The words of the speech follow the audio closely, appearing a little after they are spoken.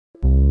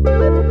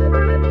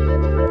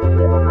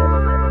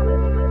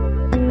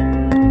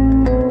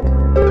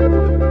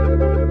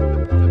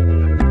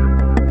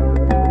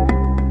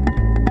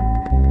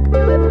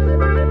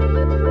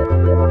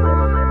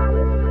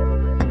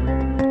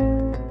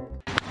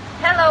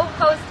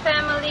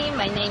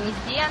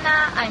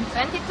Dijana, I'm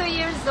 22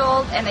 years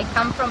old and I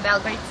come from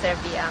Belgrade,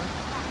 Serbia.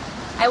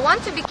 I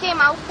want to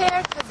become au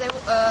pair because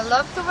I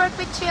love to work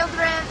with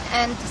children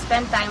and to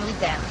spend time with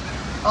them.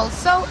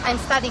 Also, I'm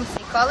studying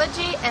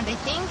psychology and I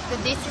think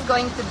that this is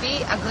going to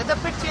be a good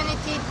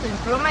opportunity to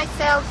improve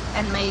myself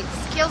and my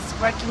skills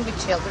working with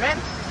children,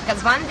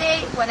 because one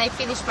day when I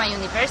finish my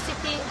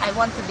university, I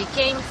want to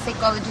become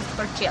psychologist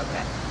for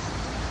children.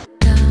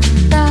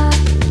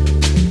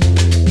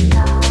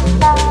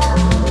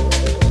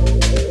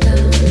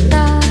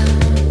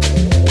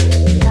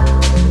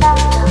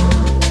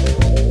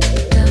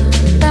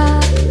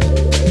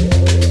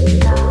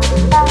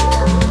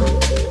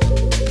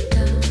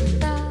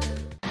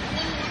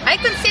 I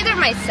consider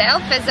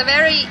myself as a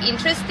very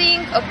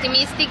interesting,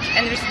 optimistic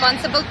and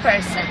responsible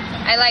person.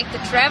 I like to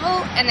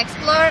travel and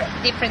explore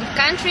different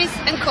countries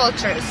and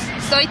cultures.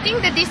 So I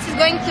think that this is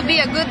going to be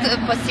a good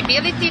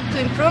possibility to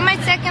improve my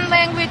second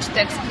language,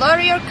 to explore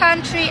your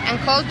country and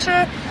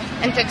culture,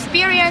 and to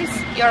experience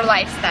your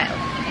lifestyle.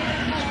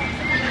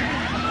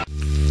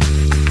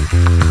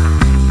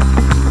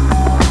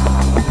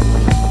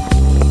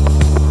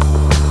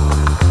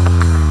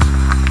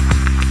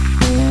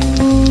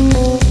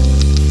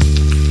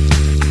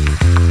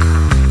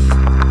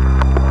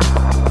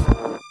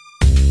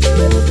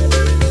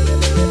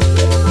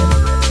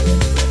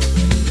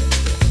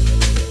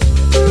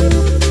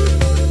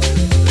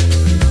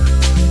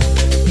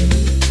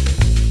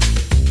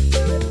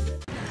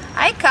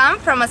 I come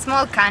from a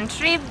small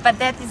country, but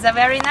that is a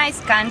very nice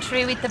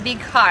country with a big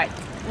heart.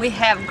 We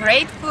have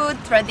great food,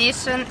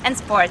 tradition and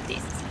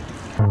sporties.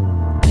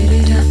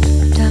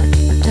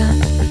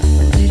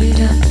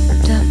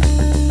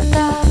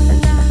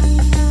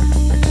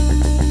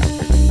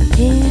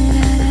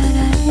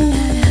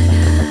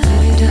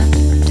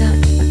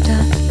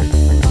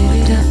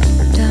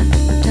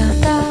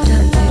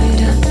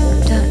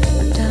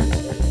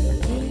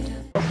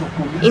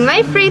 In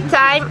my free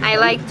time, I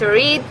like to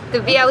read,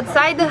 to be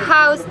outside the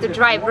house, to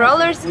drive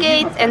roller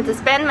skates and to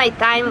spend my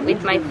time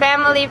with my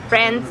family,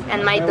 friends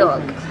and my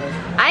dog.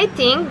 I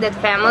think that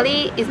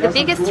family is the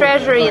biggest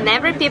treasure in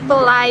every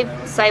people's life,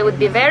 so I would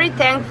be very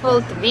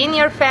thankful to be in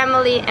your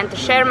family and to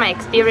share my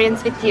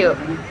experience with you.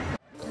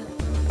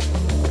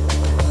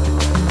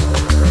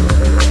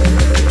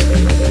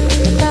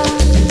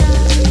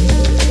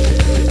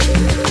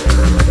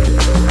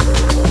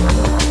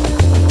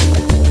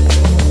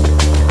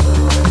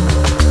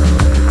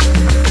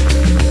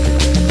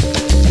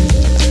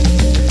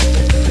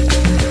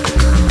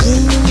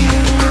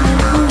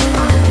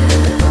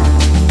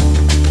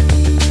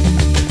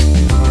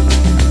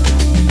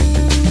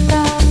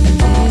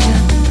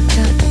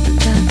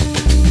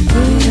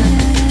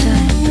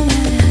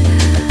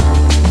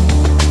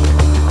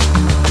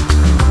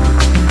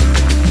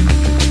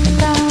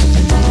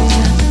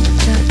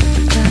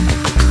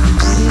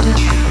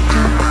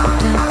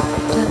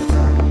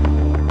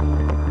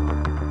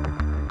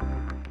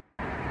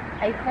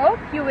 I hope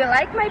you will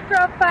like my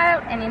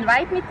profile and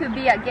invite me to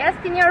be a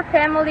guest in your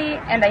family,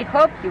 and I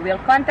hope you will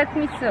contact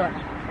me soon.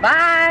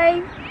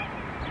 Bye!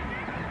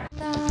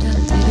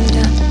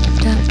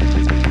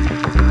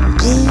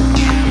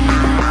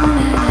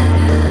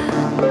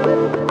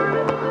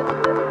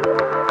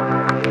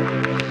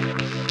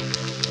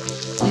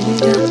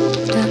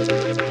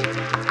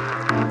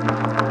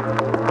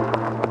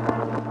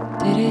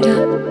 Da